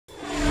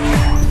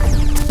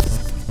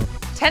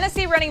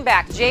Tennessee running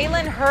back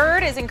Jalen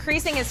Hurd is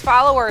increasing his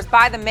followers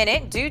by the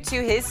minute due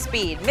to his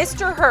speed.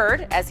 Mr.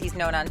 Hurd, as he's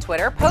known on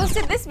Twitter,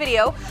 posted this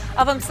video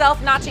of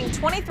himself notching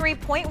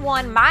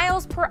 23.1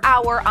 miles per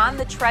hour on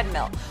the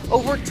treadmill,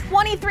 over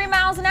 23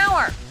 miles an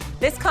hour.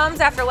 This comes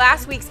after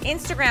last week's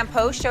Instagram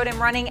post showed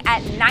him running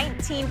at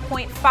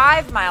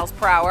 19.5 miles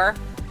per hour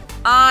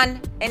on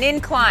an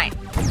incline.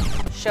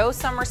 Show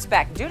some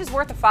respect. Dude is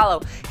worth a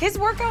follow. His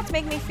workouts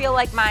make me feel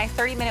like my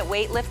 30-minute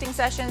weightlifting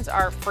sessions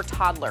are for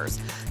toddlers.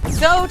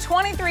 So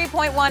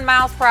 23.1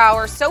 miles per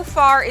hour so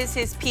far is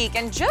his peak.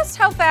 And just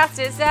how fast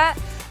is that?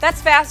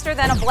 That's faster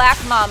than a black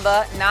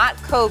mamba, not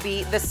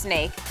Kobe the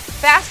snake.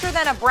 Faster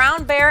than a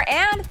brown bear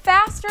and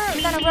faster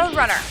than a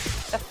roadrunner.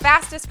 The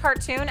fastest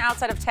cartoon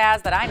outside of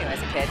Taz that I knew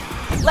as a kid.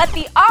 Let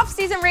the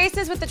off-season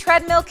races with the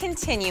treadmill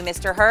continue,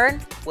 Mr.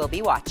 Hurd. We'll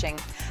be watching.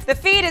 The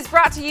feed is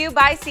brought to you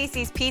by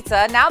Cici's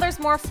Pizza. Now there's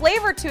more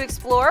flavor to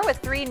explore with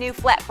 3 new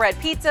flatbread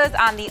pizzas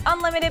on the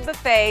unlimited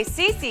buffet.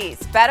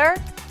 Cici's, better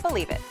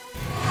believe it.